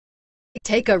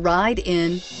Take a ride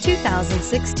in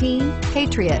 2016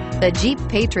 Patriot. The Jeep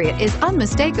Patriot is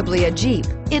unmistakably a Jeep.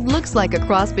 It looks like a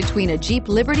cross between a Jeep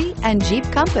Liberty and Jeep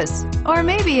Compass, or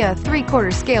maybe a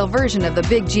 3/4 scale version of the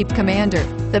big Jeep Commander.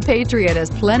 The Patriot has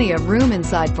plenty of room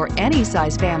inside for any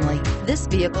size family. This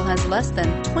vehicle has less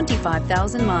than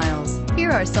 25,000 miles.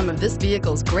 Here are some of this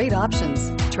vehicle's great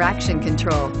options: traction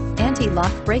control,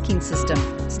 anti-lock braking system,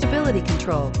 stability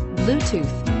control,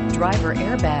 Bluetooth, driver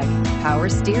airbag, power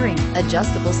steering,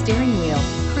 adjustable steering wheel,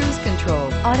 cruise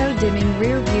control, auto-dimming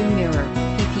rear view mirror,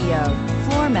 PPO,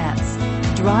 floor mats.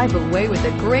 Drive away with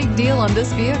a great deal on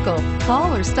this vehicle.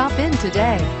 Call or stop in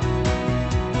today.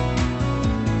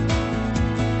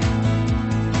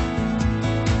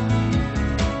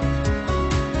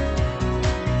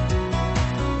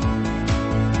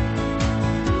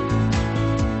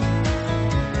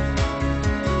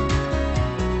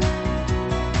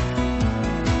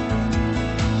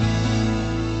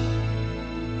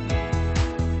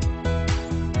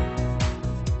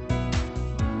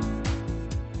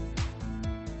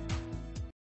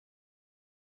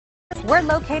 We're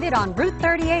located on Route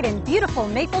 38 in beautiful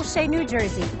Maple Shade, New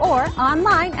Jersey, or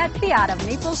online at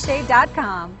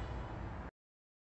fiatofmapleshade.com.